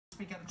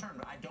speak out of turn,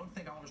 but I don't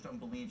think Oliver Stone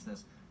believes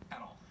this at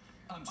all.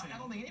 So I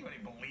don't think anybody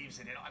believes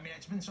it. I mean,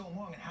 it's been so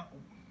long, and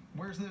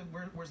where's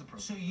the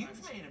proof? So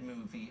you've made a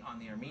movie on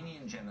the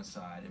Armenian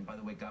Genocide, and by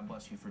the way, God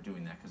bless you for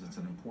doing that, because it's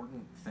an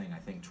important thing, I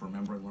think, to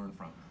remember and learn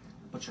from.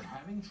 But you're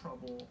having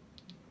trouble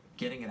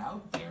getting it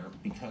out there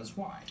because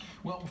why?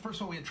 Well, first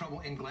of all, we had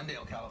trouble in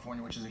Glendale,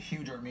 California, which is a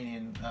huge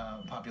Armenian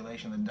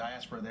population. The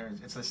diaspora there,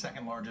 it's the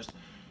second largest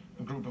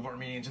group of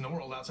Armenians in the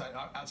world. Outside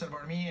of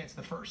Armenia, it's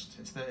the first.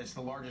 It's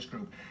the largest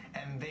group,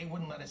 and they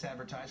wouldn't let us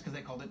advertise because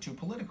they called it too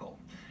political.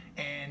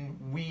 And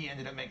we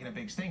ended up making a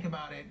big stink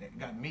about it.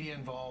 Got media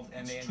involved,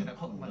 and they ended up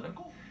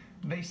political.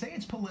 They say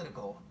it's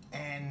political,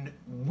 and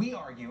we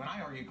argue, and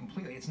I argue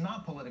completely, it's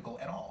not political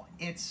at all.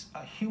 It's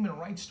a human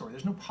rights story.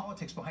 There's no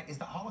politics behind it. Is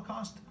the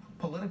Holocaust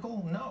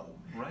political? No.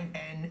 Right.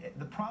 And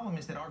the problem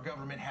is that our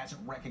government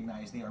hasn't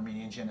recognized the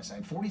Armenian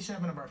Genocide.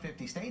 47 of our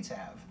 50 states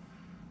have,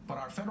 but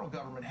our federal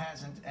government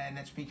hasn't, and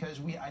it's because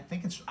I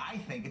think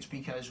it's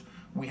because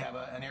we have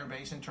an air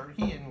base in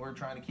Turkey, and we're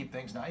trying to keep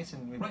things nice.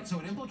 And right. So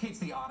it implicates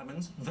the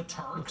Ottomans, the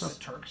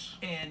Turks.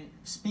 And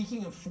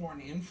speaking of foreign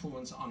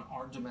influence on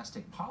our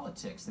domestic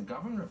politics, the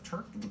government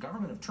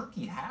of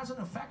Turkey has an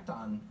effect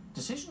on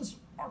decisions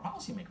our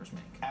policymakers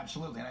make.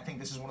 Absolutely, and I think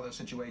this is one of those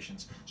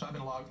situations. So I've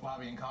been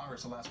lobbying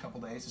Congress the last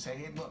couple of days to say,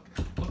 hey,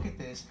 look at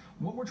this.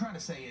 What we're trying to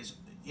say is,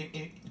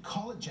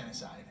 call it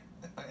genocide.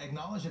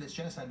 Acknowledge that it's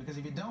genocide, because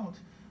if you don't,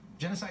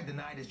 genocide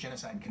denied is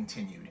genocide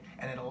continued,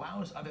 and it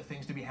allows other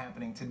things to be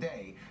happening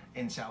today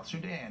in South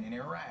Sudan, in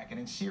Iraq, and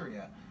in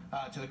Syria,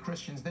 to the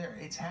Christians there.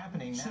 It's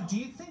happening now. So do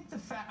you think the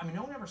fact, I mean,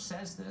 no one ever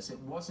says this, it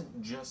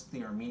wasn't just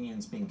the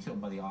Armenians being killed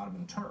by the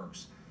Ottoman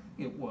Turks,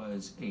 it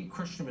was a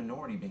Christian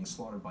minority being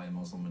slaughtered by a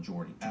Muslim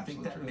majority. Do you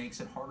think that makes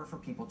it harder for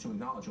people to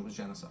acknowledge it was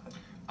genocide?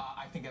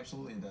 I think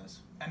absolutely it does.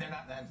 And they're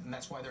not, and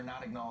that's why they're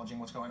not acknowledging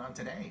what's going on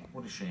today.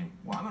 What a shame.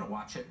 Well, I'm going to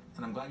watch it,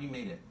 and I'm glad you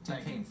made it.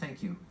 Tim Kaine,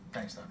 thank you.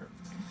 Thanks, Tucker.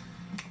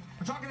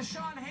 We're talking to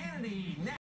Sean Hannity next.